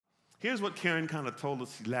Here's what Karen kind of told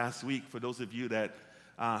us last week. For those of you that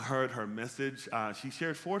heard her message, she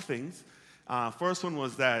shared 4 things. First one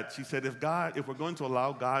was that she said, if we're going to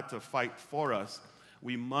allow God to fight for us,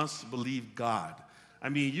 we must believe God. I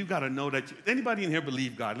mean, you got to know that. Anybody in here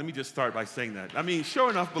believe God? Let me just start by saying that. I mean, sure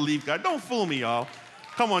enough, believe God. Don't fool me, y'all.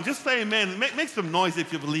 Come on, just say amen. Make some noise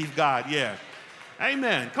if you believe God. Yeah.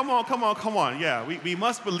 Amen. Come on. Yeah, we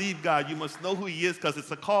must believe God. You must know who he is because it's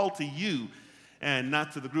a call to you and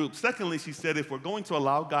not to the group. Secondly, she said, if we're going to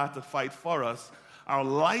allow God to fight for us, our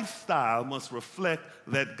lifestyle must reflect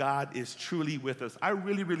that God is truly with us. I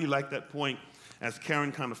really, really like that point as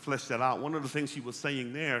Karen kind of fleshed that out. One of the things she was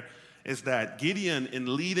saying there is that Gideon,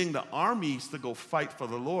 in leading the armies to go fight for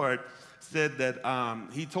the Lord, said that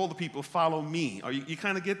he told the people, follow me. Or you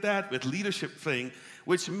kind of get that with leadership thing,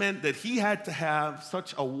 which meant that he had to have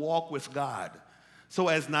such a walk with God so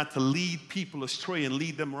as not to lead people astray and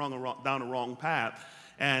lead them down the wrong path.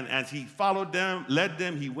 And as he followed them, led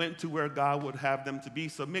them, he went to where God would have them to be.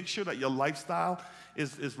 So make sure that your lifestyle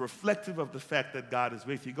is reflective of the fact that God is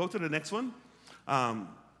with you. Go to the next one.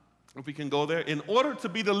 If we can go there. In order to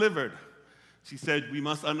be delivered, she said, we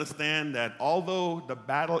must understand that although the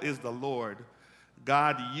battle is the Lord,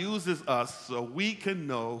 God uses us so we can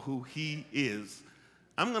know who he is.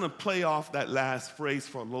 I'm going to play off that last phrase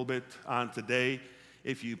for a little bit on today.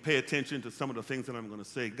 If you pay attention to some of the things that I'm going to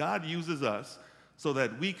say, God uses us so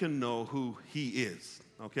that we can know who he is,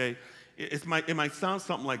 okay? It might sound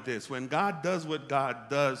something like this. When God does what God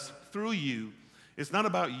does through you, it's not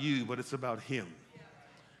about you, but it's about him.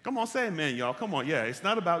 Come on, say amen, y'all. Come on, yeah. It's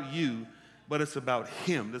not about you, but it's about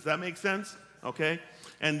him. Does that make sense? Okay?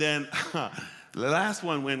 And then the last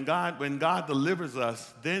one, when God delivers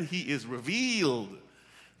us, then he is revealed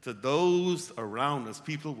to those around us.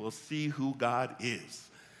 People will see who God is.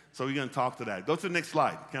 So we're going to talk to that. Go to the next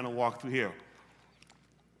slide. Kind of walk through here.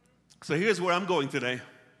 So here's where I'm going today.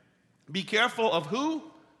 Be careful of who,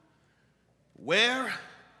 where,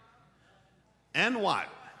 and what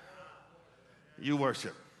you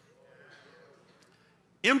worship.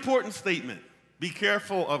 Important statement. Be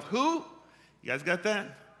careful of who, you guys got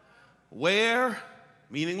that? Where,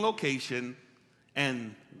 meaning location,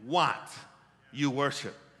 and what you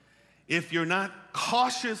worship. If you're not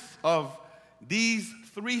cautious of these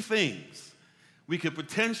 3 things, we could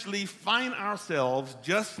potentially find ourselves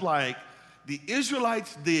just like the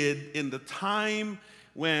Israelites did in the time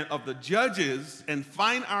of the judges and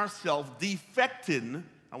find ourselves defecting.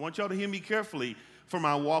 I want y'all to hear me carefully from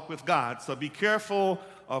our walk with God. So be careful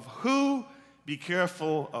of who, be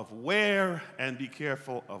careful of where, and be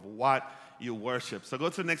careful of what you worship. So go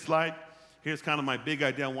to the next slide. Here's kind of my big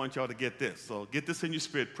idea. I want y'all to get this. So get this in your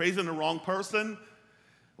spirit. Praising the wrong person,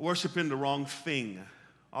 worshiping the wrong thing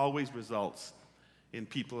always results in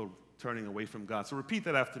people turning away from God. So repeat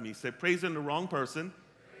that after me. Say, praising the wrong person,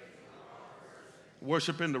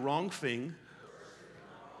 worshiping the wrong thing,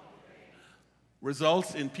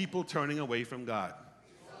 results in people turning away from God.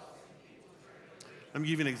 Let me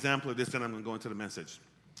give you an example of this, and I'm going to go into the message.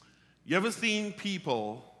 You ever seen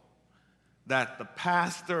people that the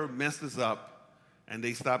pastor messes up and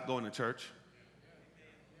they stop going to church?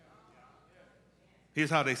 Here's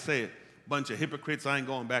how they say it. Bunch of hypocrites, I ain't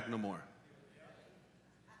going back no more.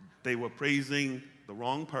 They were praising the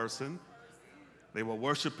wrong person. They were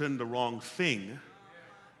worshiping the wrong thing.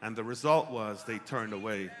 And the result was they turned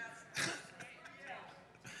away.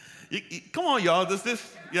 Come on, y'all.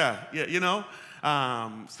 Yeah, you know.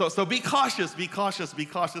 So be cautious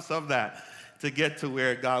of that to get to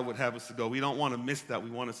where God would have us to go. We don't want to miss that.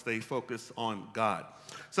 We want to stay focused on God.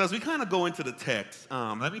 So as we kind of go into the text,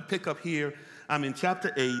 let me pick up here. I'm in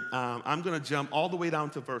chapter 8. I'm going to jump all the way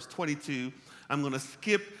down to verse 22. I'm going to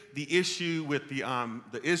skip the issue with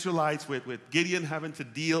the Israelites, with Gideon having to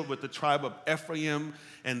deal with the tribe of Ephraim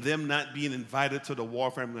and them not being invited to the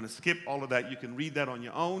warfare. I'm going to skip all of that. You can read that on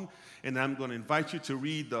your own. And I'm going to invite you to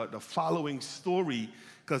read the following story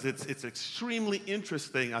because it's extremely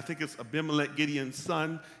interesting. I think it's Abimelech, Gideon's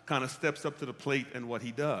son, kind of steps up to the plate and what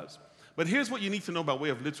he does. But here's what you need to know by way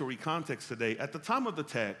of literary context today. At the time of the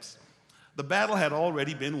text, the battle had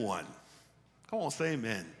already been won. Come on, say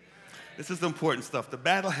amen. This is the important stuff. The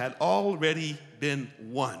battle had already been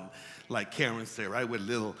won, like Karen said, right? With a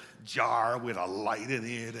little jar with a light in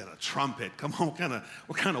it and a trumpet. Come on,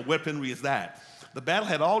 what kind of weaponry is that? The battle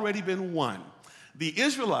had already been won. The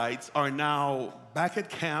Israelites are now back at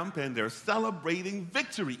camp and they're celebrating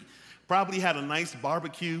victory. Probably had a nice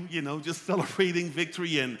barbecue, just celebrating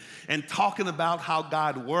victory and talking about how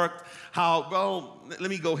God worked. Let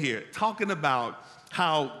me go here. Talking about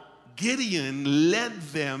how Gideon led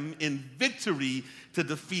them in victory to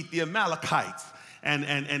defeat the Amalekites.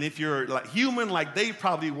 And if you're like human like they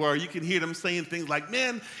probably were, you can hear them saying things like,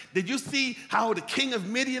 man, did you see how the king of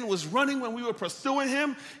Midian was running when we were pursuing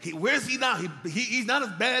him? Where's he now? He's not as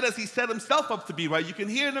bad as he set himself up to be, right? You can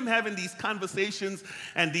hear them having these conversations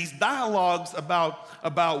and these dialogues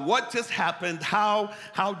about what just happened, how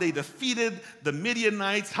they defeated the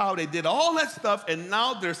Midianites, how they did all that stuff, and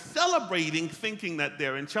now they're celebrating thinking that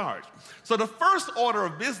they're in charge. So the first order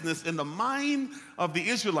of business in the mind of the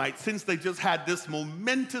Israelites, since they just had this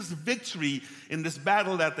momentous victory in this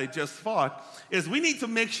battle that they just fought, is we need to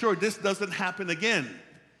make sure this doesn't happen again.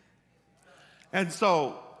 And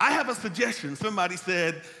so I have a suggestion. Somebody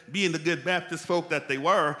said, being the good Baptist folk that they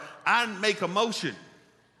were, I'd make a motion.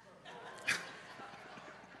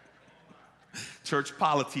 Church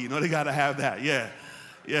polity, they got to have that. Yeah.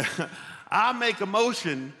 I make a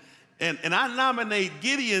motion. And I nominate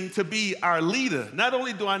Gideon to be our leader. Not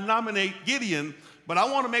only do I nominate Gideon, but I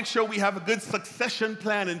want to make sure we have a good succession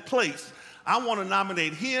plan in place. I want to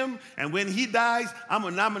nominate him, and when he dies, I'm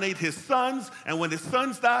going to nominate his sons, and when his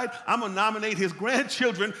sons died, I'm going to nominate his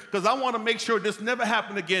grandchildren, because I want to make sure this never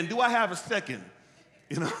happened again. Do I have a second?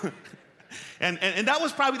 And that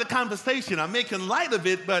was probably the conversation. I'm making light of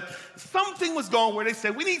it, but something was going where they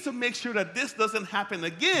said, we need to make sure that this doesn't happen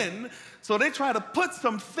again. So they try to put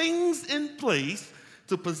some things in place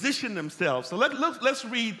to position themselves. So let's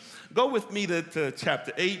read. Go with me to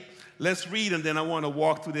chapter 8. Let's read, and then I want to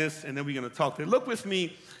walk through this, and then we're going to talk through it. Look with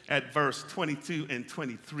me at verse 22 and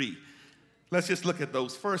 23. Let's just look at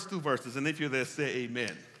those first two verses, and if you're there, say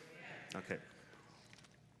amen. Okay.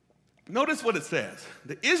 Notice what it says.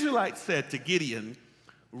 The Israelites said to Gideon,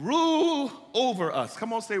 rule over us.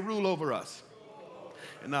 Come on, say rule over us.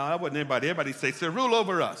 No, that wasn't everybody. Everybody say rule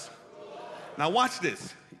over us. Now watch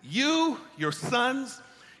this. You, your sons,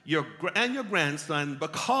 and your grandson,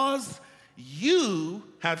 because you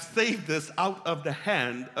have saved us out of the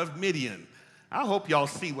hand of Midian. I hope y'all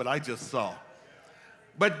see what I just saw.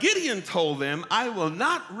 But Gideon told them, I will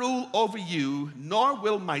not rule over you, nor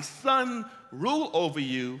will my son rule over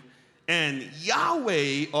you. And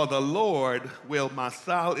Yahweh, or the Lord,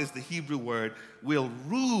 Masal is the Hebrew word, will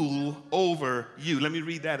rule over you. Let me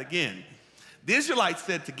read that again. The Israelites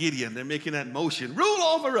said to Gideon, they're making that motion, rule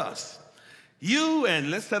over us. You, and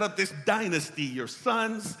let's set up this dynasty, your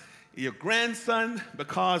sons, your grandson,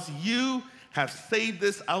 because you have saved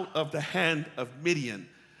us out of the hand of Midian.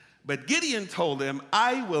 But Gideon told them,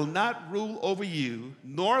 I will not rule over you,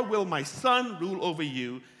 nor will my son rule over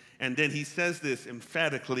you. And then he says this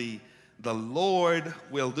emphatically, the Lord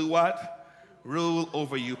will do what? Rule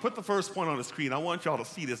over you. Put the first point on the screen. I want y'all to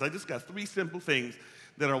see this. I just got 3 simple things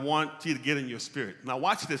that I want you to get in your spirit. Now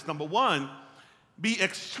watch this. Number 1, be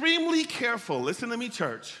extremely careful, listen to me,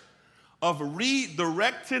 church, of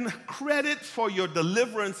redirecting credit for your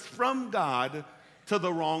deliverance from God to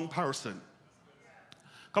the wrong person.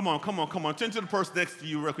 Come on. Turn to the person next to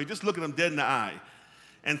you real quick. Just look at them dead in the eye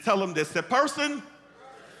and tell them this. Say, person,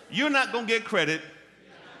 you're not going to get credit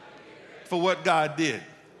for what God did.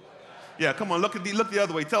 Yeah, come on, look the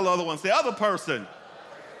other way. Tell the other one, say, other person,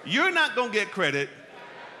 you're not going to get credit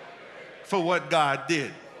for what God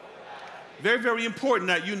did. Very, very important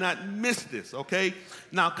that you not miss this, okay?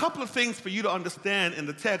 Now, a couple of things for you to understand in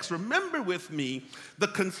the text. Remember with me, the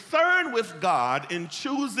concern with God in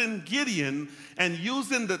choosing Gideon and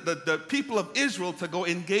using the people of Israel to go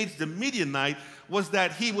engage the Midianite was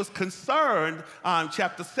that he was concerned,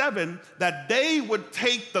 chapter 7, that they would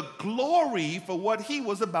take the glory for what he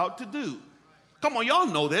was about to do. Come on, y'all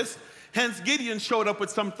know this. Hence, Gideon showed up with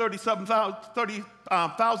some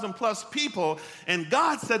 30,000 plus people, and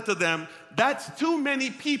God said to them, that's too many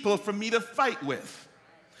people for me to fight with.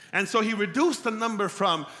 And so he reduced the number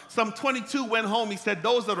from some 22 went home. He said,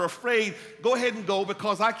 those that are afraid, go ahead and go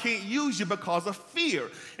because I can't use you because of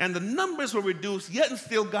fear. And the numbers were reduced, yet and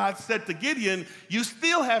still God said to Gideon, you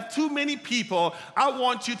still have too many people. I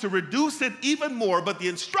want you to reduce it even more. But the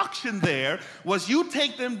instruction there was you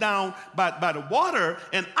take them down by the water,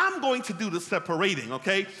 and I'm going to do the separating,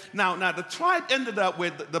 okay? Now the tribe ended up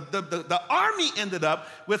with, the army ended up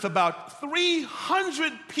with about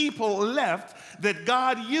 300 people left that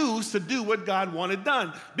God used to do what God wanted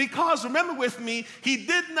done. Because, remember with me, he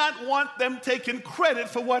did not want them taking credit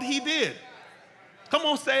for what he did. Come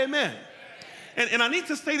on, say amen. And I need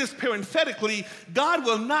to say this parenthetically, God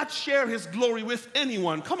will not share his glory with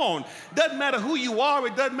anyone. Come on. Doesn't matter who you are.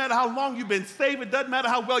 It doesn't matter how long you've been saved. It doesn't matter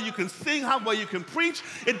how well you can sing, how well you can preach.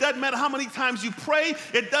 It doesn't matter how many times you pray.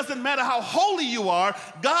 It doesn't matter how holy you are.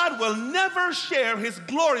 God will never share his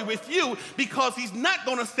glory with you because he's not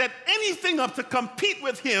going to set anything up to compete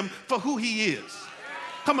with him for who he is.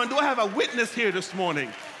 Come on, do I have a witness here this morning?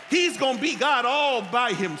 He's going to be God all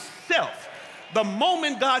by himself. The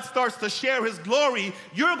moment God starts to share his glory,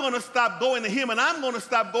 you're going to stop going to him, and I'm going to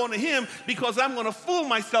stop going to him because I'm going to fool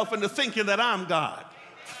myself into thinking that I'm God.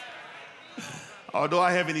 Although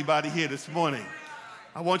I have anybody here this morning,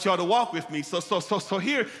 I want y'all to walk with me. So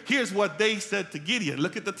here's what they said to Gideon.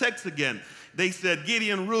 Look at the text again. They said,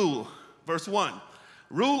 Gideon, rule. Verse 1.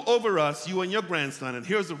 Rule over us, you and your grandson. And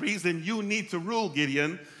here's the reason you need to rule,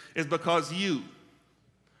 Gideon, is because you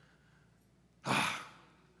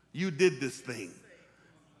did this thing.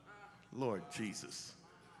 Lord Jesus.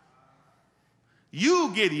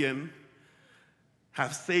 You, Gideon,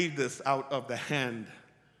 have saved us out of the hand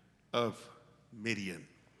of Midian.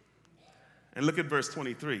 And look at verse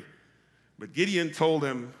 23. But Gideon told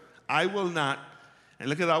him, I will not, and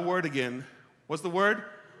look at our word again. What's the word?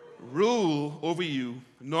 Rule over you,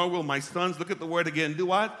 nor will my sons, look at the word again, do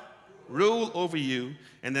what? Rule over you.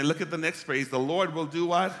 And then look at the next phrase, the Lord will do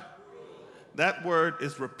what? That word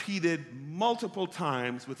is repeated multiple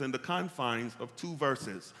times within the confines of 2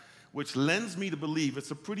 verses, which lends me to believe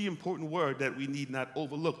it's a pretty important word that we need not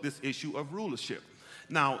overlook, this issue of rulership.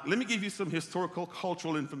 Now, let me give you some historical,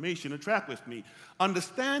 cultural information to track with me.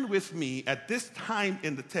 Understand with me, at this time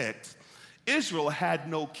in the text, Israel had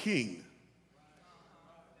no king.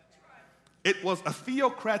 It was a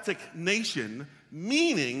theocratic nation,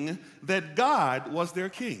 meaning that God was their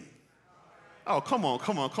king. Oh, come on.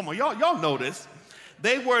 Y'all know this.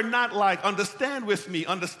 They were not like, understand with me,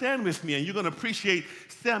 and you're going to appreciate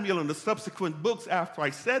Samuel and the subsequent books after I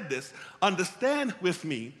said this. Understand with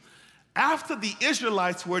me. After the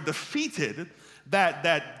Israelites were defeated,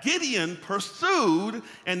 that Gideon pursued,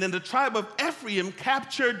 and then the tribe of Ephraim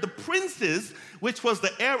captured the princes, which was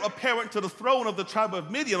the heir apparent to the throne of the tribe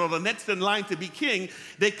of Midian, or the next in line to be king.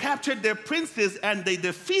 They captured their princes and they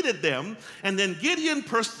defeated them, and then Gideon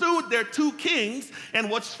pursued their 2 kings, and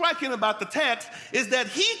what's striking about the text is that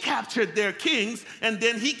he captured their kings and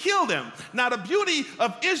then he killed them. Now the beauty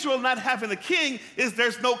of Israel not having a king is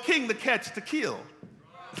there's no king to catch to kill.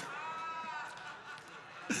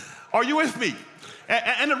 Are you with me?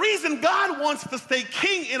 And the reason God wants to stay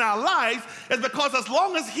king in our lives is because as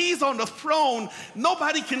long as he's on the throne,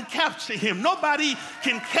 nobody can capture him. Nobody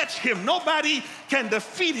can catch him. Nobody can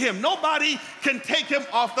defeat him. Nobody can take him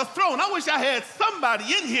off the throne. I wish I had somebody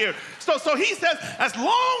in here. So he says, as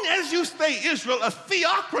long as you stay Israel, a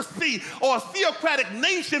theocracy or a theocratic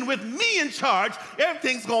nation with me in charge,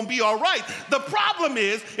 everything's going to be all right. The problem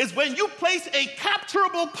is when you place a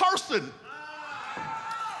capturable person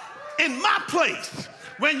in my place,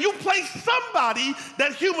 when you place somebody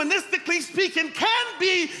that humanistically speaking can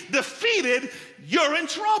be defeated, you're in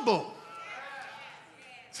trouble.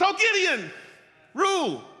 So Gideon,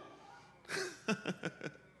 rule.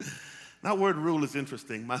 That word rule is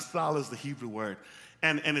interesting. Masal is the Hebrew word.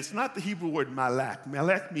 And it's not the Hebrew word malak.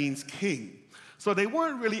 Malak means king. So they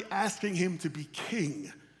weren't really asking him to be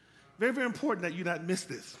king. Very, very important that you not miss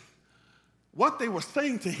this. What they were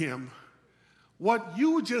saying to him, what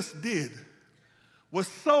you just did was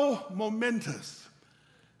so momentous.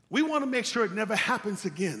 We want to make sure it never happens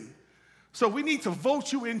again. So we need to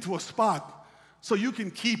vote you into a spot so you can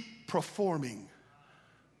keep performing.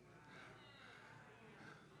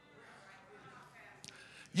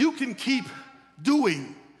 You can keep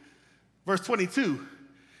doing. Verse 22,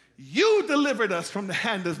 you delivered us from the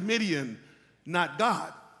hand of Midian, not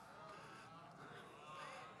God.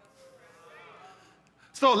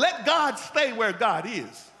 So let God stay where God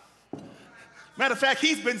is. Matter of fact,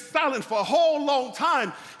 he's been silent for a whole long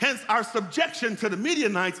time, hence our subjection to the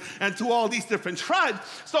Midianites and to all these different tribes.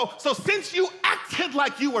 So since you acted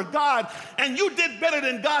like you were God and you did better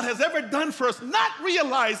than God has ever done for us, not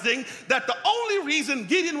realizing that the only reason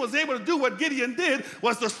Gideon was able to do what Gideon did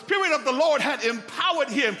was the Spirit of the Lord had empowered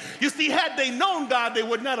him. You see, had they known God, they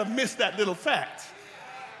would not have missed that little fact.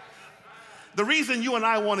 The reason you and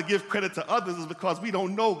I want to give credit to others is because we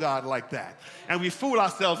don't know God like that. And we fool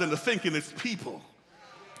ourselves into thinking it's people.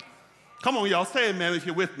 Come on, y'all, say amen if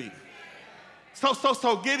you're with me.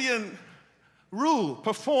 So Gideon, rule,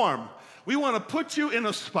 perform. We want to put you in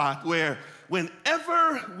a spot where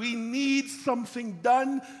whenever we need something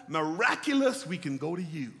done miraculous, we can go to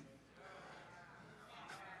you.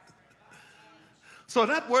 So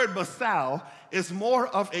that word masal is more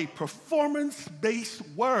of a performance-based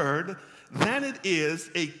word than it is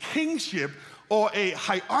a kingship or a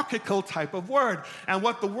hierarchical type of word. And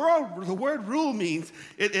what the word rule means,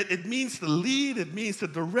 it means to lead, it means to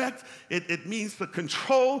direct, it means to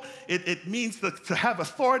control, it means to have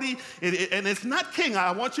authority, and it's not king.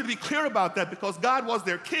 I want you to be clear about that because God was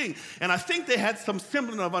their king. And I think they had some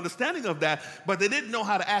semblance of understanding of that, but they didn't know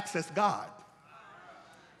how to access God.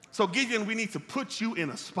 So Gideon, we need to put you in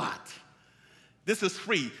a spot. This is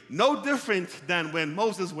free. No different than when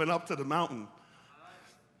Moses went up to the mountain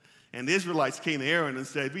and the Israelites came to Aaron and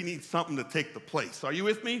said, we need something to take the place. Are you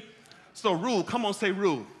with me? So rule. Come on, say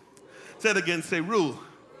rule. Say it again, say rule.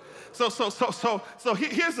 So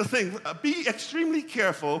here's the thing. Be extremely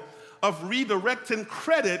careful of redirecting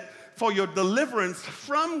credit for your deliverance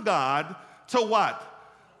from God to what?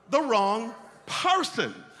 The wrong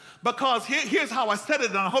person. Because here's how I said it,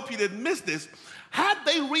 and I hope you didn't miss this. Had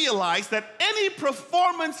they realized that any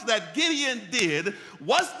performance that Gideon did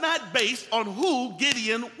was not based on who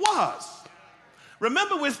Gideon was.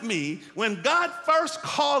 Remember with me, when God first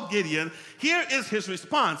called Gideon, here is his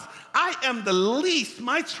response. I am the least,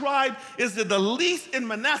 my tribe is the least in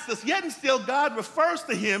Manasseh, yet and still God refers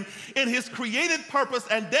to him in his created purpose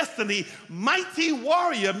and destiny, mighty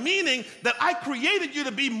warrior, meaning that I created you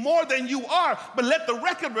to be more than you are, but let the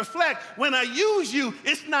record reflect, when I use you,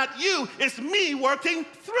 it's not you, it's me working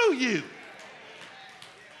through you.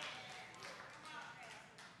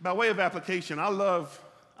 By way of application, I love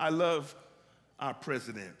our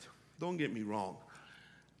president. Don't get me wrong.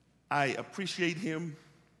 I appreciate him.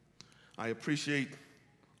 I appreciate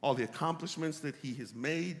all the accomplishments that he has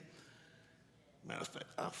made. Matter of fact,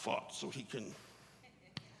 I fought so he can. I'm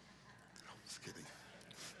just kidding.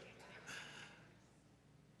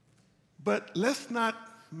 But let's not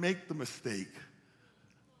make the mistake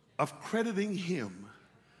of crediting him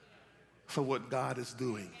for what God is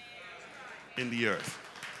doing in the earth.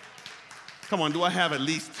 Come on, do I have at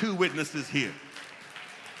least 2 witnesses here?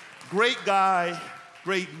 Great guy,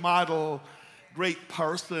 great model, great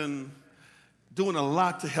person, doing a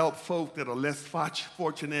lot to help folk that are less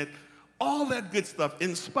fortunate, all that good stuff,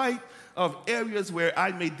 in spite of areas where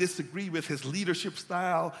I may disagree with his leadership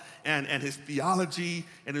style and his theology,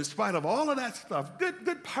 and in spite of all of that stuff,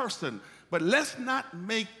 good person. But let's not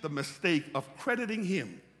make the mistake of crediting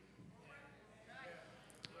him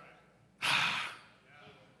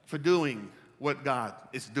for doing what God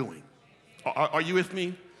is doing. Are you with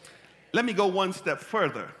me? Let me go one step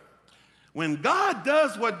further. When God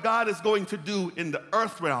does what God is going to do in the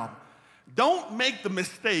earth realm, don't make the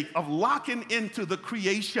mistake of locking into the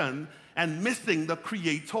creation and missing the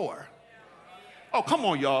creator. Oh, come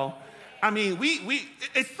on, y'all. I mean,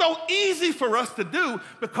 it's so easy for us to do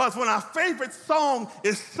because when our favorite song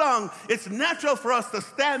is sung, it's natural for us to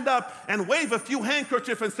stand up and wave a few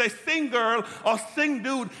handkerchiefs and say, sing girl or sing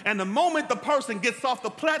dude. And the moment the person gets off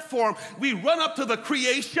the platform, we run up to the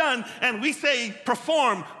creation and we say,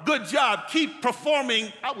 perform, good job, keep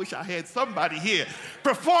performing. I wish I had somebody here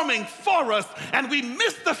performing for us. And we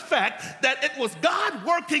miss the fact that it was God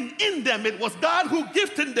working in them. It was God who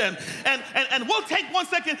gifted them. And we'll take 1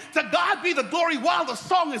 second to God be the glory while the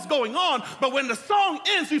song is going on, but when the song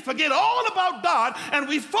ends, we forget all about God and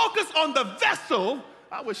we focus on the vessel.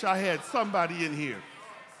 I wish I had somebody in here.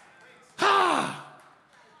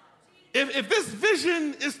 If this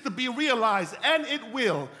vision is to be realized, and it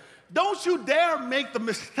will, don't you dare make the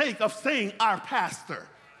mistake of saying our pastor.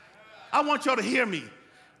 I want y'all to hear me.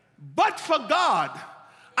 But for God,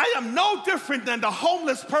 I am no different than the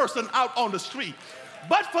homeless person out on the street.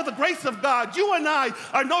 But for the grace of God, you and I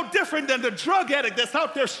are no different than the drug addict that's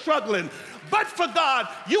out there struggling. But for God,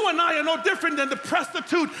 you and I are no different than the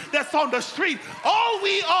prostitute that's on the street. All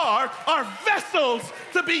we are vessels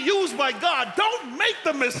to be used by God. Don't make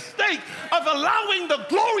the mistake of allowing the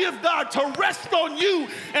glory of God to rest on you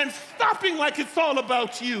and stopping like it's all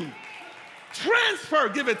about you. Transfer,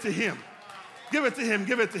 give it to him. Give it to him,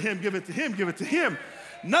 give it to him, give it to him, give it to him.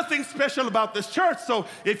 Nothing special about this church. So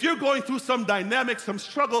if you're going through some dynamic, some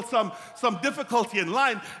struggle, some difficulty in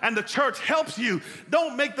life, and the church helps you,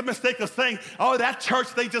 don't make the mistake of saying, oh, that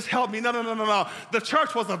church, they just helped me. No. The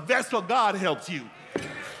church was a vessel. God helped you.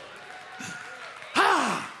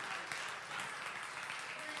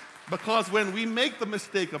 Because when we make the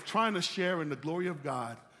mistake of trying to share in the glory of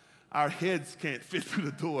God, our heads can't fit through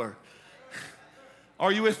the door.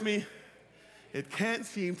 Are you with me? It can't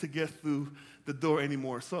seem to get through the door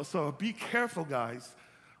anymore. So be careful, guys,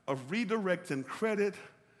 of redirecting credit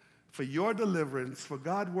for your deliverance, for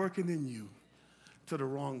God working in you, to the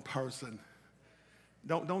wrong person.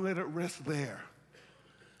 Don't let it rest there.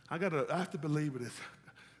 I have to belabor this.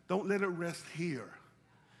 Don't let it rest here.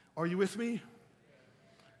 Are you with me?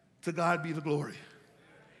 To God be the glory.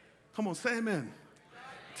 Come on, say amen.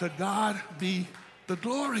 To God be the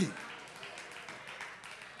glory.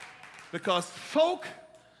 Because folk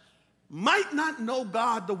might not know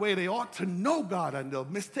God the way they ought to know God, and they'll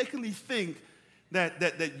mistakenly think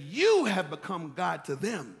that you have become God to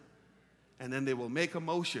them. And then they will make a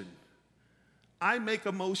motion I make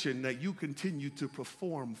a motion that you continue to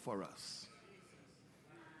perform for us.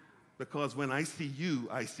 Because when I see you,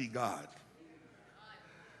 I see God.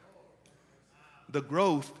 The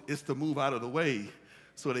growth is to move out of the way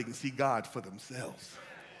so they can see God for themselves.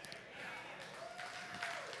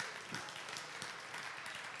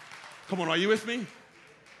 Come on, are you with me?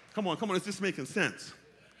 Come on, is this making sense?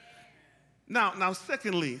 Now,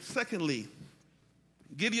 secondly,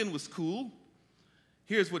 Gideon was cool.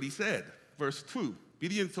 Here's what he said, verse 2.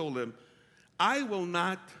 Gideon told him, I will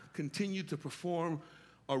not continue to perform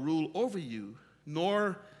or rule over you,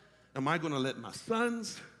 nor am I going to let my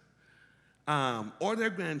sons or their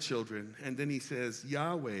grandchildren. And then he says,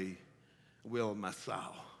 Yahweh will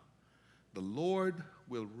masal. The Lord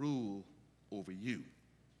will rule over you.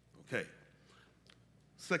 Okay.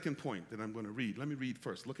 Second point that I'm going to read. Let me read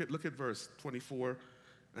first. Look at verse 24,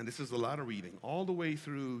 and this is a lot of reading, all the way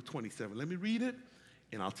through 27. Let me read it,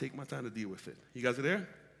 and I'll take my time to deal with it. You guys are there?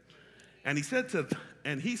 And he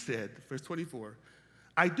said, verse 24,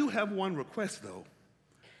 I do have one request, though.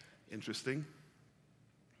 Interesting.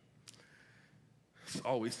 It's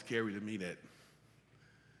always scary to me that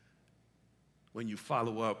when you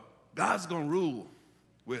follow up, God's going to rule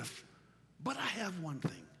with, but I have one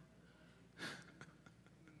thing.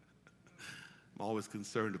 I'm always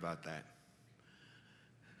concerned about that.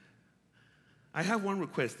 I have one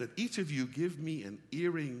request, that each of you give me an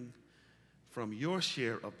earring from your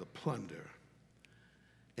share of the plunder.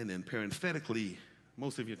 And then parenthetically,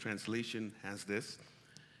 most of your translation has this.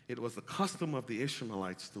 It was the custom of the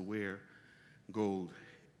Ishmaelites to wear gold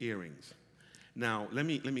earrings. Now, let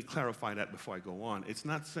me clarify that before I go on. It's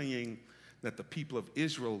not saying that the people of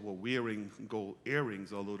Israel were wearing gold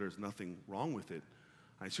earrings, although there's nothing wrong with it.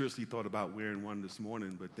 I seriously thought about wearing one this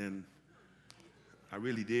morning, but then I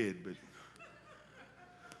really did,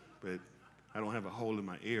 but I don't have a hole in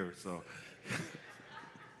my ear, so.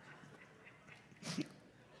 It's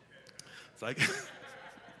like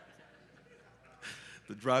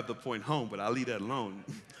to drive the point home, but I'll leave that alone.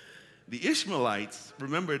 The Ishmaelites,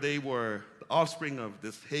 remember, they were the offspring of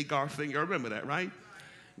this Hagar thing. You remember that, right?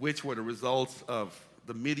 Which were the results of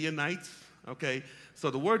the Midianites, okay? So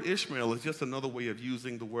the word Ishmael is just another way of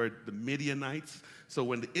using the word the Midianites. So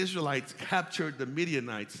when the Israelites captured the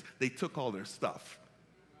Midianites, they took all their stuff,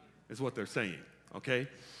 is what they're saying, okay?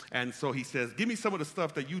 And so he says, give me some of the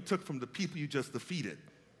stuff that you took from the people you just defeated,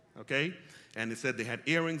 okay? And it said they had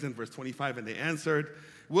earrings in verse 25, and they answered,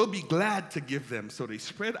 we'll be glad to give them. So they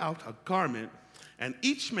spread out a garment, and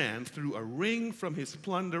each man threw a ring from his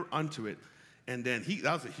plunder unto it. And then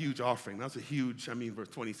that was a huge offering. That was a huge, verse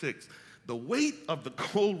 26. The weight of the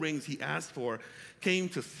gold rings he asked for came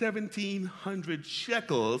to 1,700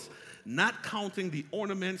 shekels, not counting the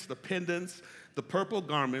ornaments, the pendants, the purple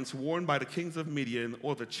garments worn by the kings of Midian,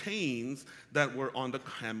 or the chains that were on the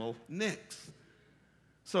camel necks.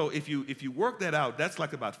 So if you work that out, that's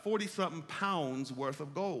like about 40-something pounds worth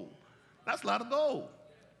of gold. That's a lot of gold.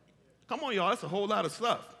 Come on, y'all, that's a whole lot of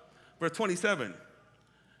stuff. Verse 27,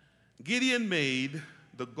 Gideon made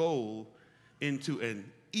the gold into an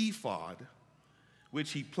ephod,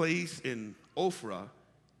 which he placed in Ophrah,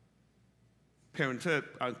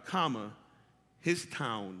 comma, his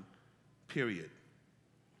town, period.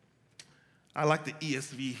 I like the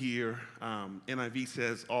ESV here. NIV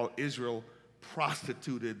says, all Israel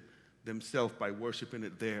prostituted themselves by worshiping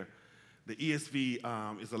it there. The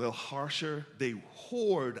ESV is a little harsher. They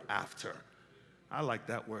whored after. I like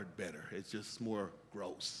that word better. It's just more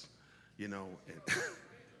gross, you know.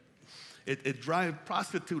 It drives,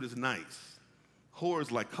 prostitute is nice. Whore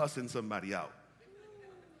is like cussing somebody out.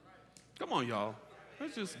 Come on, y'all.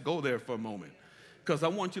 Let's just go there for a moment, because I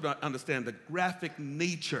want you to understand the graphic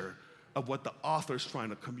nature of what the author's trying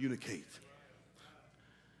to communicate.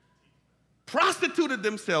 Prostituted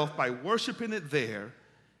themselves by worshiping it there,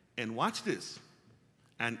 and watch this,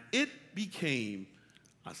 and it became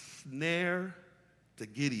a snare to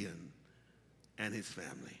Gideon and his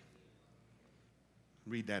family.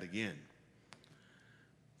 Read that again.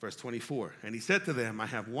 Verse 24, and he said to them, I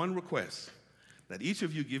have one request, that each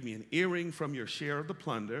of you give me an earring from your share of the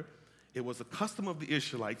plunder. It was a custom of the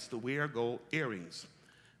Israelites to wear gold earrings.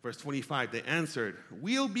 Verse 25, they answered,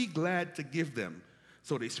 we'll be glad to give them.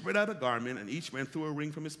 So they spread out a garment, and each man threw a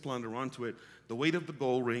ring from his plunder onto it. The weight of the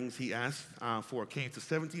gold rings he asked for came to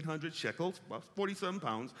 1,700 shekels, about 47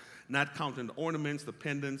 pounds, not counting the ornaments, the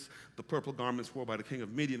pendants, the purple garments worn by the king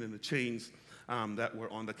of Midian, and the chains that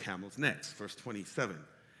were on the camels' necks. Verse 27,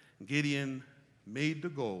 Gideon made the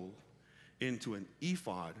gold into an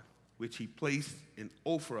ephod, which he placed in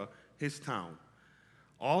Ophrah, his town.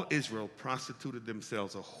 All Israel prostituted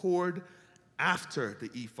themselves, a whored after the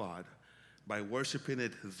ephod, by worshiping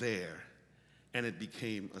it there, and it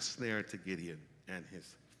became a snare to Gideon and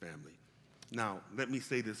his family. Now, let me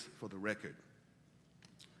say this for the record.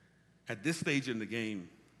 At this stage in the game,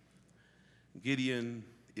 Gideon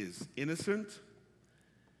is innocent.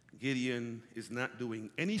 Gideon is not doing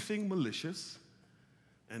anything malicious,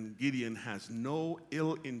 and Gideon has no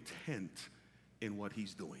ill intent in what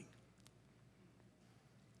he's doing.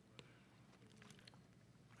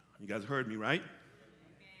 You guys heard me, right?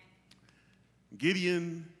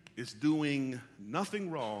 Gideon is doing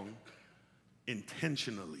nothing wrong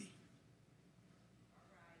intentionally.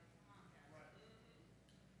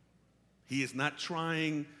 He is not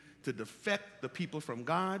trying to defect the people from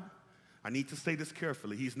God. I need to say this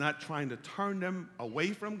carefully. He's not trying to turn them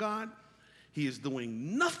away from God. He is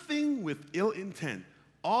doing nothing with ill intent.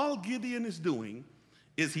 All Gideon is doing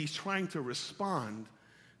is he's trying to respond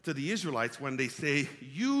to the Israelites when they say,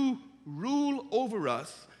 "You rule over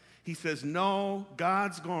us." He says, "No,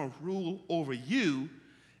 God's going to rule over you."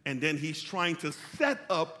 And then he's trying to set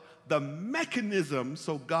up the mechanism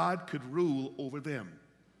so God could rule over them.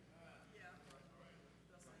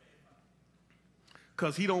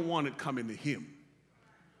 Because he don't want it coming to him.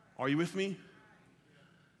 Are you with me?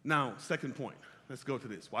 Now, second point. Let's go to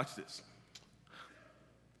this. Watch this.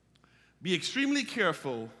 Be extremely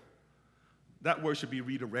careful. That word should be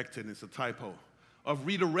redirected. It's a typo. Of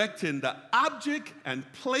redirecting the object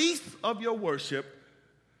and place of your worship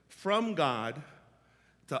from God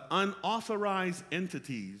to unauthorized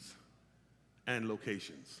entities and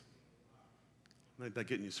locations. Let that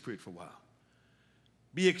get in your spirit for a while.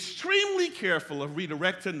 Be extremely careful of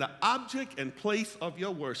redirecting the object and place of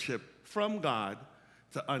your worship from God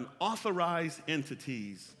to unauthorized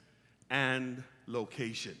entities and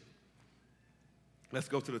location. Let's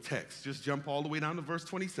go to the text. Just jump all the way down to verse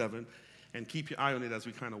 27 and keep your eye on it as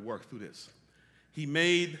we kind of work through this. He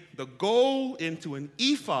made the gold into an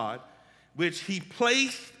ephod, which he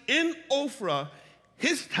placed in Ophrah,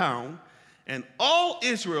 his town, and all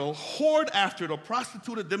Israel whored after it or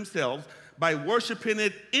prostituted themselves by worshiping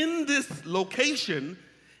it in this location,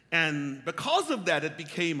 and because of that, it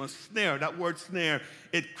became a snare. That word snare,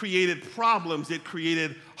 it created problems, it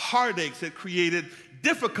created heartaches, it created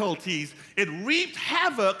difficulties. It reaped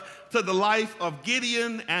havoc to the life of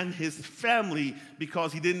Gideon and his family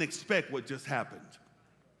because he didn't expect what just happened.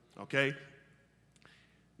 Okay?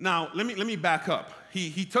 Now, let me back up.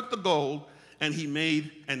 He took the gold and he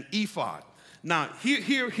made an ephod. Now,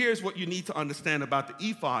 here's what you need to understand about the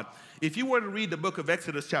ephod. If you were to read the book of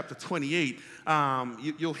Exodus chapter 28,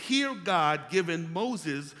 you'll hear God giving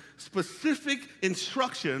Moses specific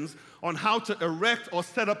instructions on how to erect or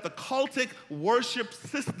set up the cultic worship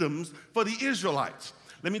systems for the Israelites.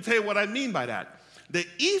 Let me tell you what I mean by that. The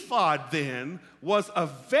ephod then was a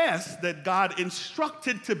vest that God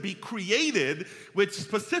instructed to be created with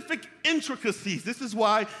specific intricacies. This is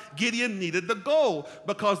why Gideon needed the gold,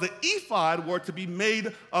 because the ephod were to be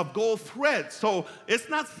made of gold thread. So it's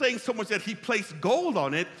not saying so much that he placed gold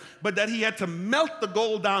on it, but that he had to melt the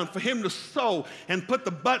gold down for him to sew and put the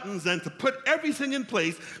buttons and to put everything in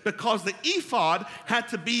place, because the ephod had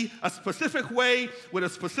to be a specific way with a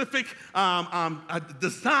specific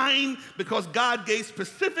design, because God gave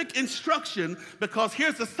specific instruction. Because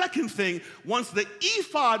here's the second thing. Once the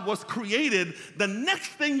ephod was created, the next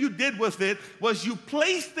thing you did with it was you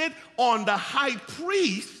placed it on the high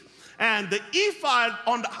priest. And the ephod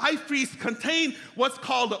on the high priest contained what's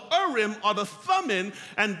called the Urim or the Thummim.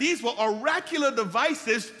 And these were oracular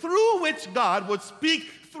devices through which God would speak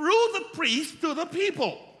through the priest to the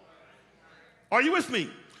people. Are you with me?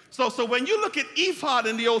 So when you look at ephod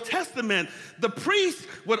in the Old Testament, the priest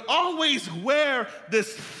would always wear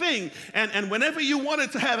this thing. And whenever you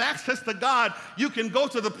wanted to have access to God, you can go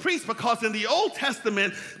to the priest, because in the Old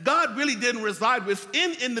Testament, God really didn't reside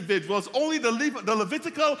within individuals. Only the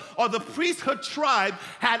Levitical or the priesthood tribe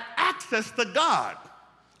had access to God.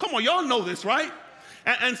 Come on, y'all know this, right?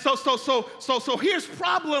 And so here's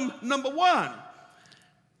problem number one.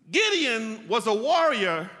 Gideon was a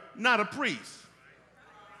warrior, not a priest.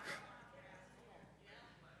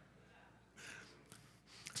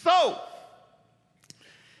 So,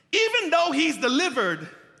 even though he's delivered,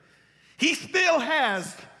 he still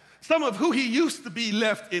has some of who he used to be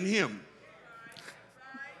left in him.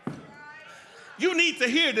 You need to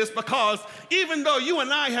hear this, because even though you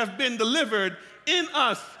and I have been delivered, in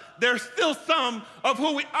us, there's still some of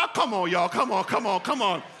who we are. Come on, y'all. Come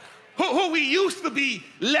on. Who we used to be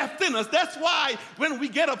left in us. That's why when we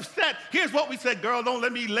get upset, here's what we say: girl, don't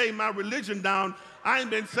let me lay my religion down. I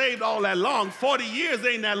ain't been saved all that long. 40 years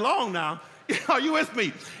ain't that long now. Are you with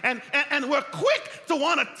me? And we're quick to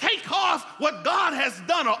want to take off what God has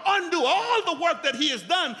done or undo all the work that he has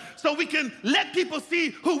done so we can let people see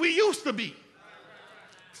who we used to be.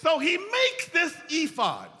 So he makes this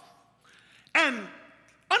ephod. And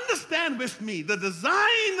understand with me, the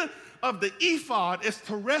design of the ephod is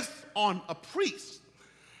to rest on a priest.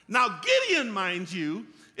 Now, Gideon, mind you,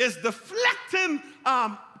 is deflecting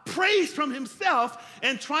praise from himself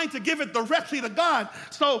and trying to give it directly to God.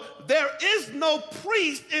 So there is no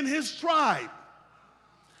priest in his tribe.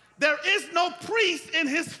 There is no priest in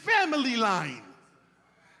his family line.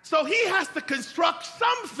 So he has to construct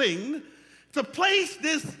something to place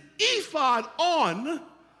this ephod on.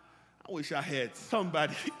 I wish I had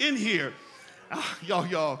somebody in here.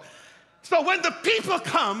 Y'all. So when the people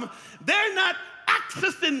come, they're not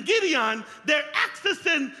accessing Gideon, they're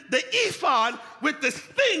accessing the ephod with this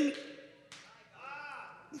thing.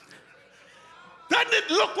 Doesn't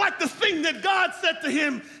it look like the thing that God said to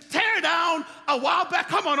him, tear down a while back?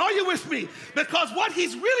 Come on, are you with me? Because what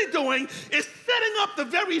he's really doing is setting up the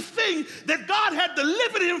very thing that God had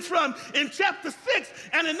delivered him from in chapter 6.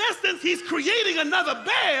 And in essence, he's creating another Baal.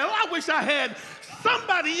 I wish I had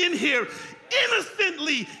somebody in here.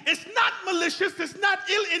 Innocently, it's not malicious, it's not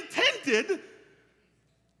ill-intended,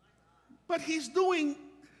 but he's doing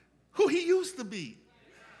who he used to be.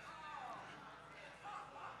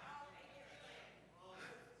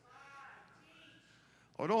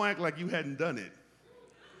 Or don't act like you hadn't done it.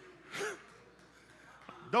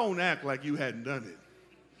 Don't act like you hadn't done it,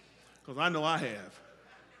 because I know I have.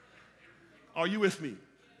 Are you with me?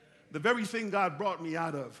 The very thing God brought me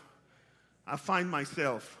out of, I find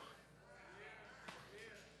myself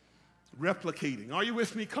replicating. Are you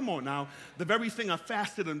with me? Come on now. The very thing I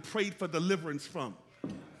fasted and prayed for deliverance from,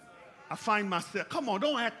 I find myself, come on,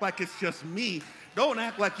 don't act like it's just me. Don't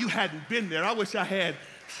act like you hadn't been there. I wish I had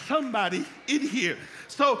somebody in here.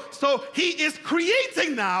 So he is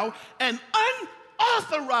creating now an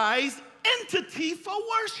unauthorized entity for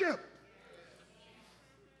worship.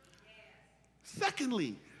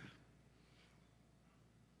 Secondly,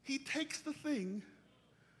 he takes the thing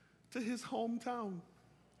to his hometown.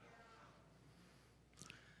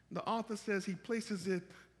 The author says he places it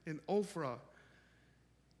in Ophrah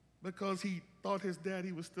because he thought his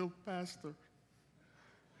daddy was still pastor.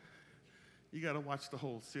 You got to watch the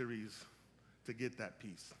whole series to get that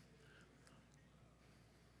piece.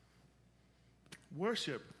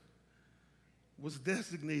 Worship was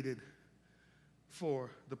designated for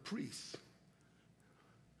the priests.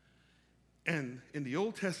 And in the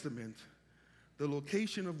Old Testament, the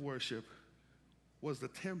location of worship was the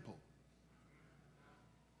temple.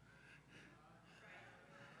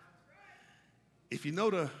 If you know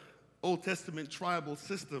the Old Testament tribal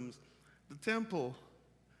systems, the temple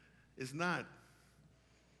is not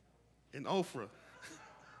in Ophrah.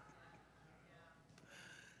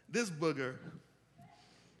 This booger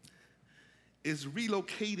is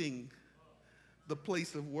relocating the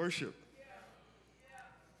place of worship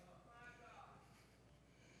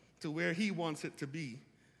to where he wants it to be,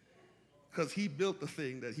 because he built the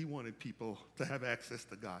thing that he wanted people to have access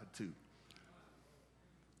to God to.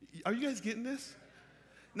 Are you guys getting this?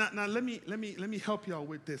 Now let me help y'all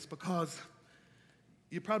with this, because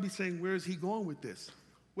you're probably saying, where is he going with this?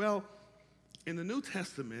 Well, in the New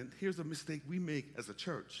Testament, here's a mistake we make as a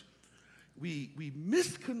church. We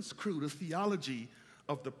misconstrue the theology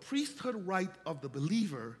of the priesthood right of the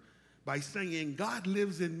believer by saying, God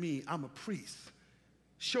lives in me, I'm a priest.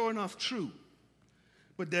 Sure enough, true.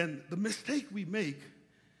 But then the mistake we make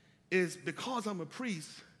is, because I'm a priest,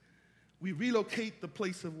 we relocate the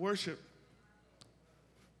place of worship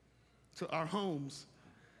to our homes,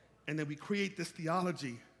 and then we create this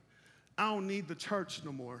theology. I don't need the church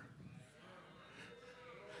no more.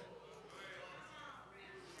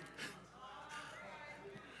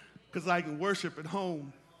 Because I can worship at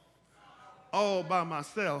home all by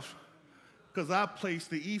myself, because I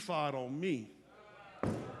placed the ephod on me.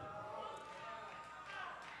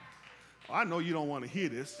 I know you don't want to hear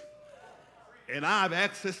this. And I have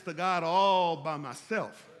access to God all by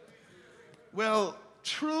myself. Well,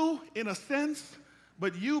 true in a sense,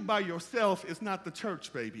 but you by yourself is not the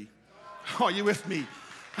church, baby. Are you with me?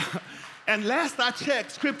 And last I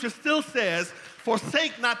checked, Scripture still says,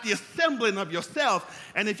 Forsake not the assembling of yourself.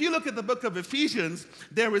 And if you look at the book of Ephesians,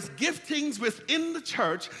 there is giftings within the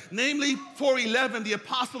church, namely 4:11, the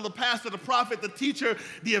apostle, the pastor, the prophet, the teacher,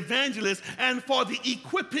 the evangelist, and for the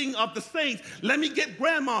equipping of the saints. Let me get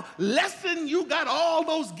grandma. Lesson, you got all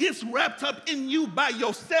those gifts wrapped up in you by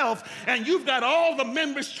yourself, and you've got all the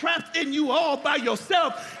members trapped in you all by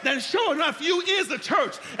yourself, then sure enough, you is a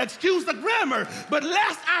church. Excuse the grammar, but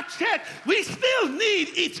last I checked, we still need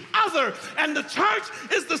each other, and the church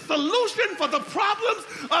is the solution for the problems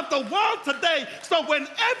of the world today. So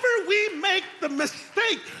whenever we make the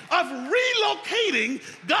mistake of relocating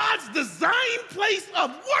God's designed place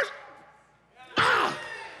of worship,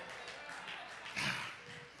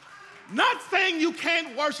 not saying you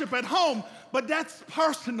can't worship at home, but that's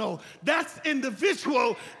personal, that's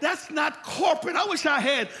individual, that's not corporate. I wish I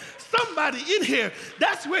had somebody in here.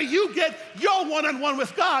 That's where you get your one-on-one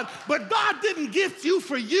with God. But God didn't gift you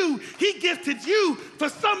for you. He gifted you for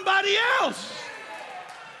somebody else.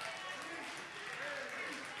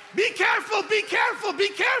 Be careful, be careful, be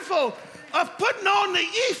careful of putting on the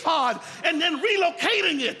ephod and then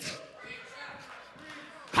relocating it.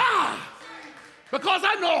 Because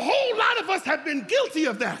I know a whole lot of us have been guilty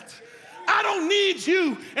of that. I don't need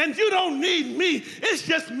you, and you don't need me. It's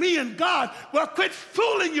just me and God. Well, quit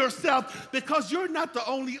fooling yourself, because you're not the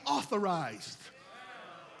only authorized.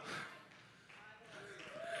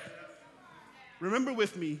 Remember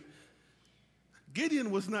with me,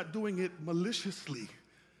 Gideon was not doing it maliciously.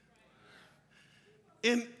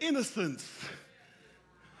 In innocence,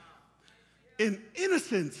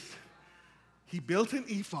 he built an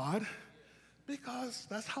ephod because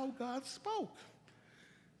that's how God spoke.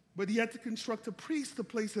 But he had to construct a priest to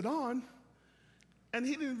place it on, and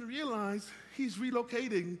he didn't realize he's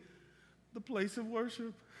relocating the place of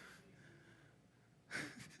worship.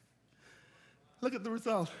 Look at the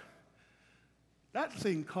result. That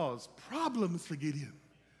thing caused problems for Gideon.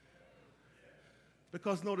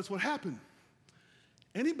 Because notice what happened.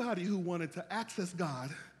 Anybody who wanted to access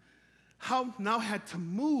God now had to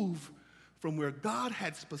move from where God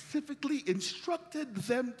had specifically instructed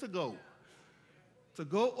them to go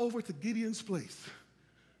over to Gideon's place.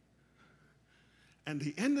 And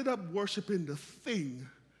he ended up worshiping the thing,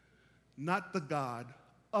 not the God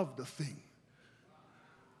of the thing.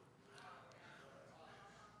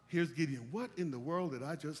 Here's Gideon. What in the world did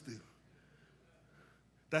I just do?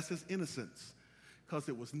 That's his innocence, because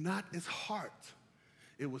it was not his heart.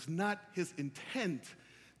 It was not his intent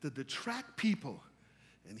to detract people.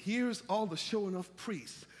 And here's all the showing off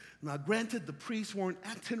priests. Now, granted, the priests weren't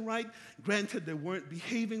acting right. Granted, they weren't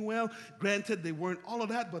behaving well. Granted, they weren't all of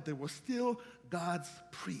that, but they were still God's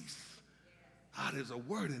priests. There's a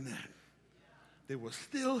word in that. They were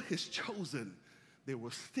still his chosen. They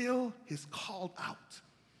were still his called out.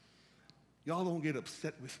 Y'all don't get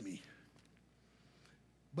upset with me.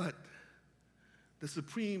 But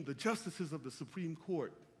the justices of the Supreme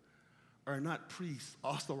Court are not priests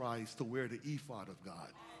authorized to wear the ephod of God.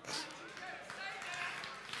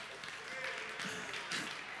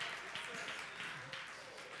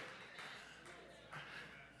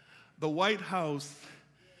 The White House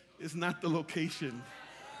is not the location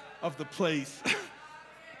of the place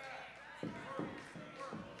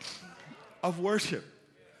of worship.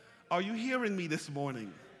 Are you hearing me this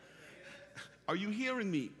morning? Are you hearing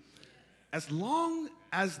me? As long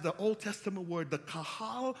as the Old Testament word, the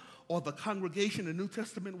kahal, or the congregation, the New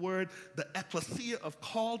Testament word, the ecclesia of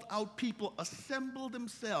called out people, assemble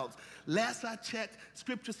themselves. Last I checked,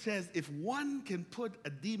 Scripture says if one can put a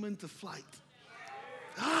demon to flight,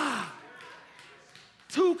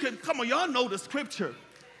 two can, come on, y'all know the Scripture.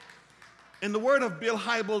 In the word of Bill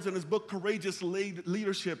Hybels in his book, Courageous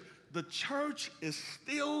Leadership, the church is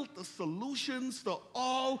still the solutions to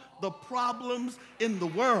all the problems in the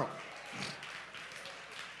world.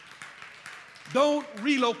 Don't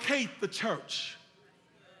relocate the church.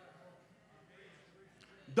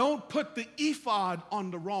 Don't put the ephod on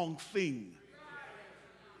the wrong thing.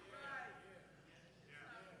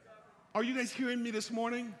 Are you guys hearing me this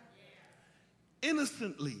morning?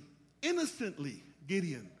 Innocently,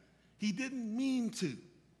 Gideon, he didn't mean to.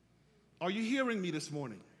 Are you hearing me this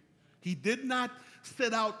morning? He did not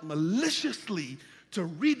set out maliciously to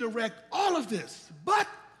redirect all of this, but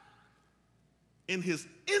in his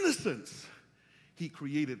innocence, he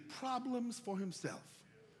created problems for himself.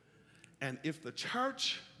 And if the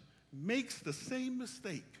church makes the same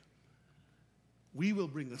mistake, we will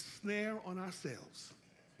bring a snare on ourselves.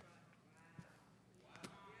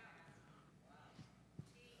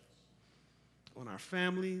 On our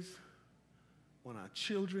families, on our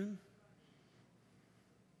children.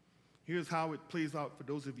 Here's how it plays out for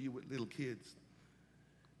those of you with little kids.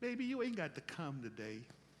 baby, you ain't got to come today.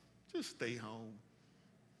 Just stay home.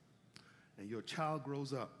 And your child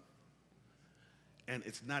grows up, and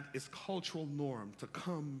it's cultural norm to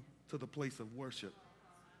come to the place of worship.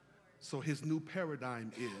 So his new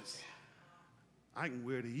paradigm is, I can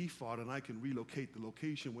wear the ephod and I can relocate the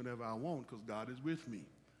location whenever I want because God is with me.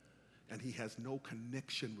 And he has no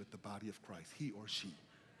connection with the body of Christ, he or she.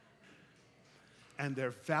 And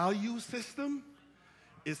their value system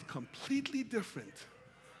is completely different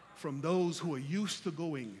from those who are used to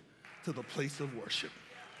going to the place of worship.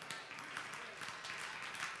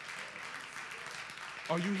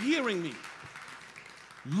 Are you hearing me?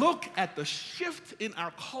 Look at the shift in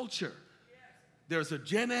our culture. There's a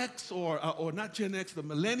Gen X, or not Gen X, the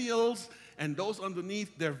millennials, and those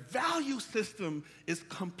underneath. Their value system is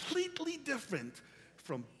completely different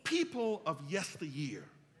from people of yesteryear.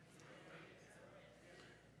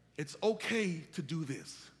 It's okay to do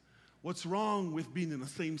this. What's wrong with being in a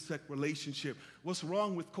same-sex relationship? What's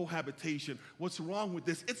wrong with cohabitation? What's wrong with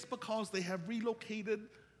this? It's because they have relocated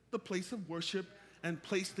the place of worship and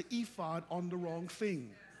placed the ephod on the wrong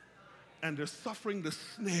thing. And they're suffering the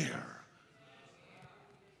snare.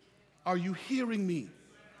 Are you hearing me?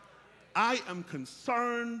 I am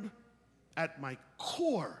concerned at my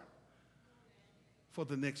core for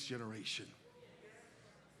the next generation.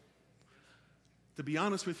 To be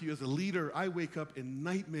honest with you, as a leader, I wake up in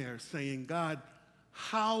nightmares saying, God,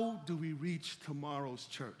 how do we reach tomorrow's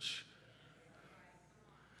church?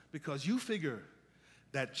 Because you figure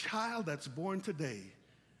that child that's born today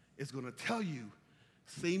is going to tell you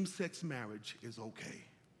same-sex marriage is okay.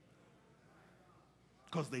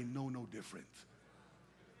 Because they know no different.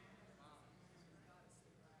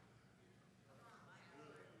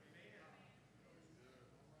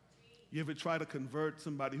 You ever try to convert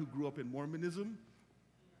somebody who grew up in Mormonism?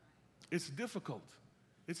 It's difficult.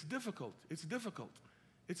 It's difficult. It's difficult.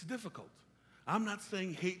 It's difficult. I'm not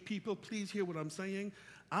saying hate people. Please hear what I'm saying.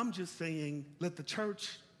 I'm just saying let the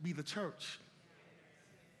church be the church.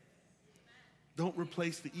 Don't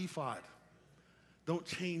replace the ephod. Don't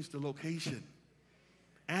change the location.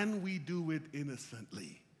 And we do it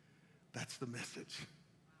innocently. That's the message.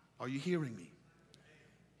 Are you hearing me?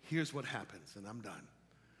 Here's what happens, and I'm done.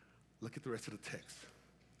 Look at the rest of the text.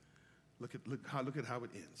 Look at how it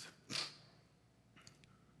ends.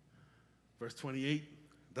 Verse 28,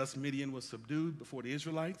 thus Midian was subdued before the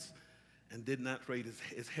Israelites and did not raise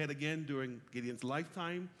his head again during Gideon's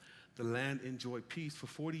lifetime. The land enjoyed peace for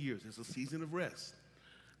 40 years. It's a season of rest.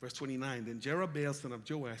 Verse 29, then Jerubbaal, son of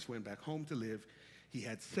Joash, went back home to live. He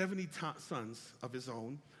had 70 sons of his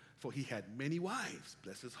own, for he had many wives.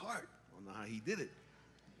 Bless his heart. I don't know how he did it.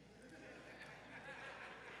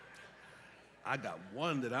 I got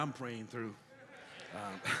one that I'm praying through.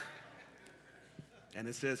 And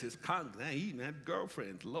it says his he had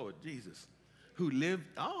girlfriends, Lord Jesus, who lived,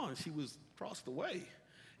 and she was across the way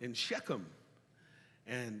in Shechem,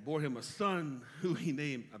 and bore him a son who he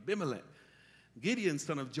named Abimelech. Gideon,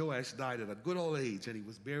 son of Joash, died at a good old age, and he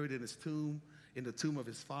was buried in his tomb, in the tomb of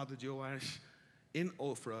his father Joash, in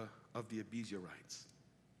Ophrah of the Abiezrites.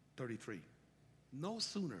 33. No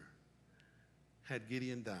sooner had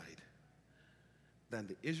Gideon died than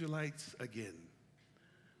the Israelites again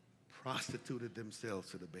prostituted themselves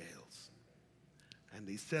to the Baals. And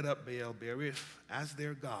they set up Baal Berith as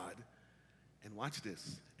their god, and watch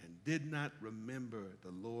this, and did not remember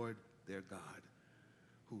the Lord their God,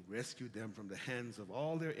 who rescued them from the hands of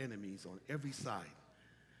all their enemies on every side.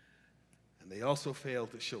 And they also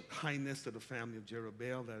failed to show kindness to the family of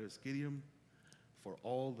Jerubbaal, that is Gideon, for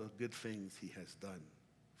all the good things he has done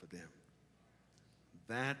for them.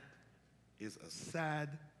 That is a sad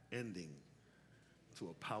ending to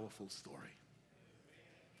a powerful story.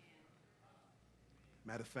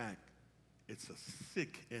 Matter of fact, it's a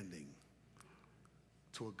sick ending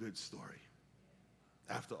to a good story.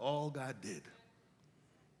 After all God did,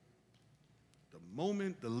 the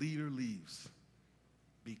moment the leader leaves,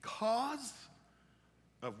 because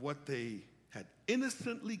of what they had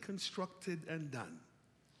innocently constructed and done,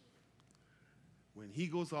 when he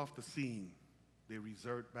goes off the scene, they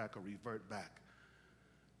revert back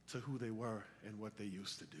to who they were and what they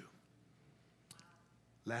used to do.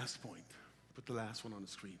 Last point. Put the last one on the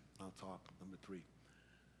screen. I'll talk. Number 3.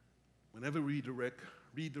 Whenever we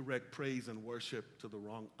redirect praise and worship to the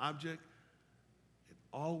wrong object, it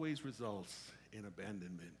always results in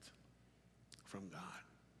abandonment from God.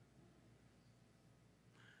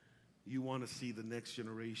 You want to see the next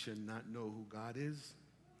generation not know who God is?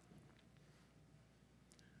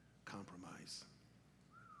 Compromise.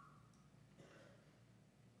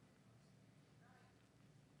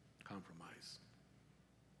 Compromise.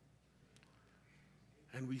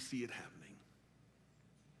 and we see it happening.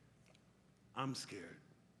 I'm scared.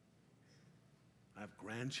 I have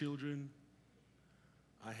grandchildren.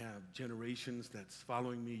 I have generations that's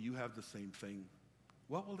following me. You have the same thing.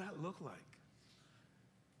 What will that look like?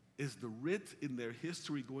 Is the writ in their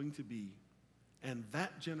history going to be, and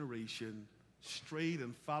that generation strayed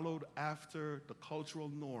and followed after the cultural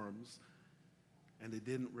norms, and they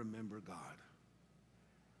didn't remember God?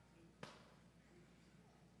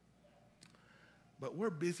 But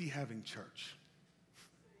we're busy having church.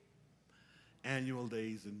 Annual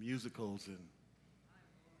days and musicals and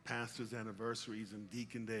pastors' anniversaries and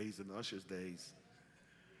deacon days and ushers' days,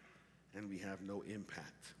 and we have no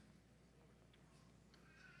impact.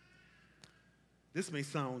 This may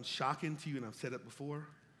sound shocking to you, and I've said it before,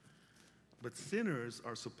 but sinners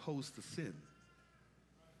are supposed to sin.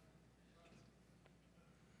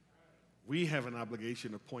 We have an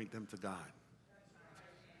obligation to point them to God.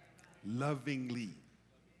 Lovingly.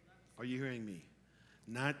 Are you hearing me?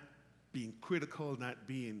 Not being critical, not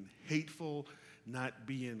being hateful, not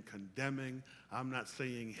being condemning. I'm not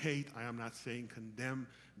saying hate. I am not saying condemn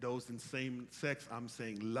those in same sex. I'm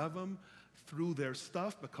saying love them through their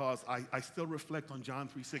stuff, because I still reflect on John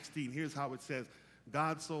 3:16. Here's how it says,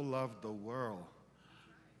 God so loved the world.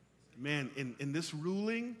 Man, in this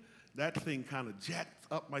ruling, that thing kind of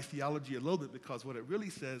jacked up my theology a little bit, because what it really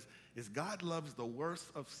says is God loves the worst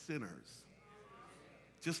of sinners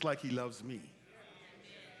just like he loves me.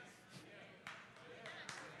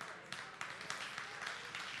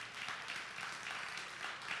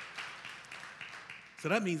 So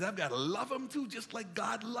that means I've got to love them too, just like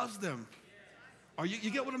God loves them.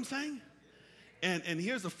 You get what I'm saying? And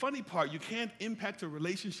here's the funny part. You can't impact a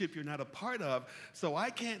relationship you're not a part of, so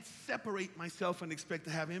I can't separate myself and expect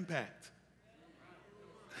to have impact.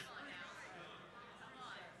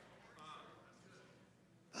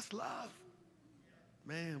 That's love.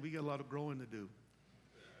 Man, we got a lot of growing to do.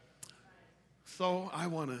 So I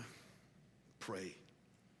want to pray,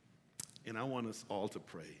 and I want us all to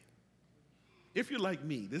pray. If you're like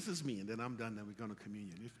me, this is me, and then I'm done, then we're going to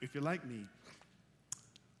communion. If you're like me,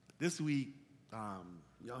 this week,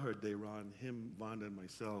 y'all heard Dayron, him, Vonda, and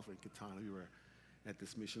myself, and Katana, we were at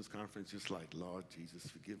this missions conference just like, Lord Jesus,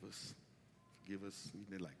 forgive us. Forgive us. We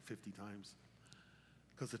did like 50 times.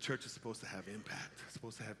 Because the church is supposed to have impact. It's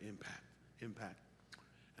supposed to have impact.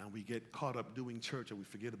 And we get caught up doing church and we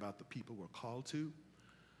forget about the people we're called to.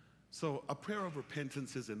 So a prayer of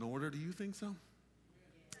repentance is in order. Do you think so?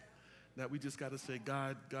 That we just got to say,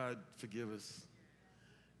 God, forgive us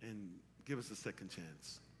and give us a second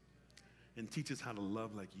chance. And teach us how to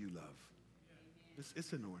love like you love.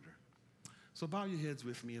 It's in order. So bow your heads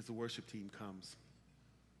with me as the worship team comes.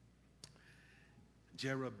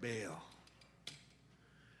 Jerubbaal.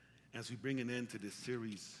 As we bring an end to this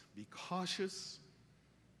series, be cautious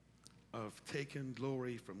of taking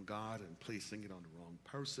glory from God and placing it on the wrong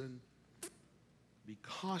person. Be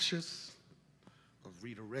cautious of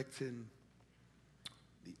redirecting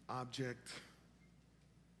the object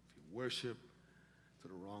of your worship to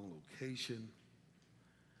the wrong location.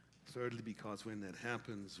 Thirdly, because when that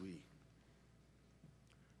happens, we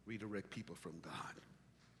redirect people from God.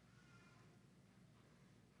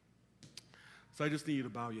 So I just need you to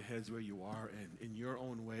bow your heads where you are, and in your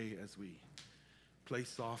own way, as we play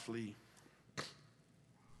softly,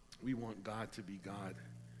 we want God to be God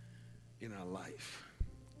in our life.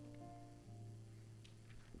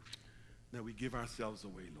 That we give ourselves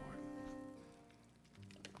away, Lord.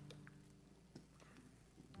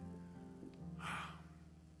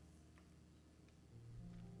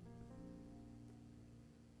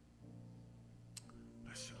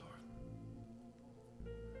 Bless you, Lord.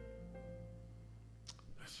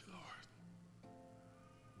 Bless you, Lord.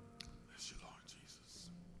 Bless you, Lord Jesus.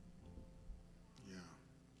 Yeah.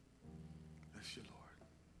 Bless you, Lord.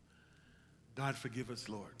 God, forgive us,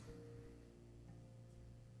 Lord,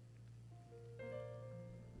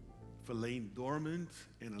 for laying dormant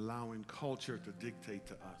and allowing culture to dictate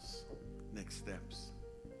to us next steps.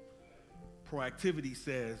 Proactivity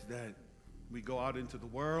says that we go out into the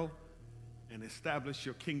world and establish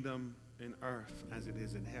your kingdom in earth as it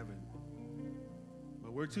is in heaven.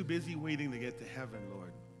 But we're too busy waiting to get to heaven,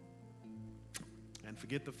 Lord, and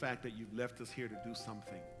forget the fact that you've left us here to do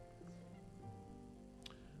something.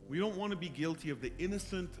 We don't want to be guilty of the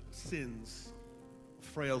innocent sins,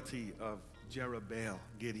 frailty of Jerubbaal,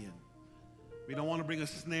 Gideon. We don't want to bring a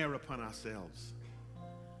snare upon ourselves.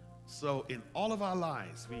 So in all of our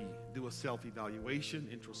lives, we do a self-evaluation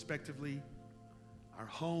introspectively, our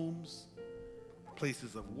homes,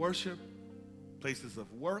 places of worship, places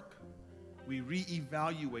of work. We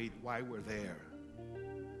reevaluate why we're there.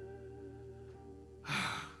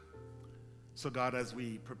 So God, as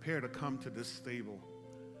we prepare to come to this table,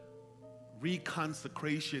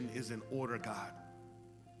 reconsecration is in order, God.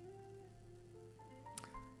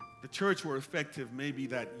 The church were effective. Maybe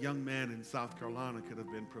that young man in South Carolina could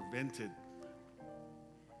have been prevented.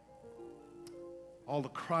 All the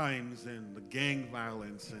crimes and the gang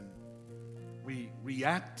violence, and we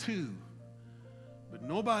react to, but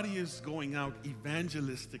nobody is going out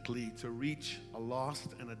evangelistically to reach a lost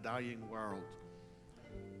and a dying world.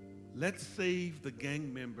 Let's save the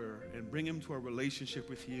gang member and bring him to a relationship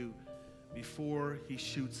with you before he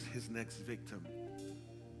shoots his next victim.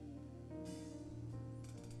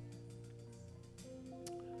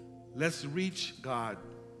 Let's reach God.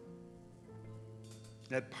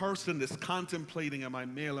 That person that's contemplating, am I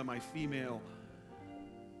male, am I female,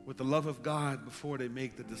 with the love of God before they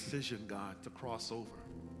make the decision, God, to cross over.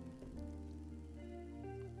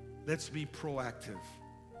 Let's be proactive.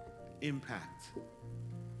 Impact.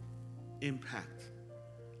 Impact.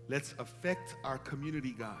 Let's affect our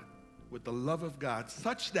community, God, with the love of God,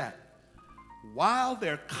 such that while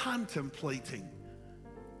they're contemplating,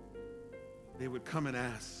 they would come and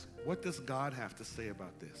ask, what does God have to say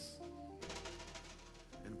about this?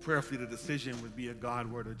 And prayerfully, the decision would be a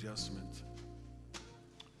God-word adjustment.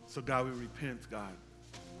 So God, we repent, God.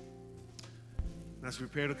 And as we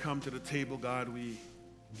prepare to come to the table, God, we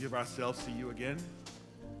give ourselves to you again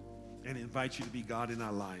and invite you to be God in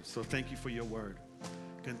our lives. So thank you for your word.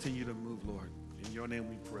 Continue to move, Lord. In your name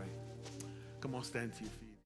we pray. Come on, stand to your feet.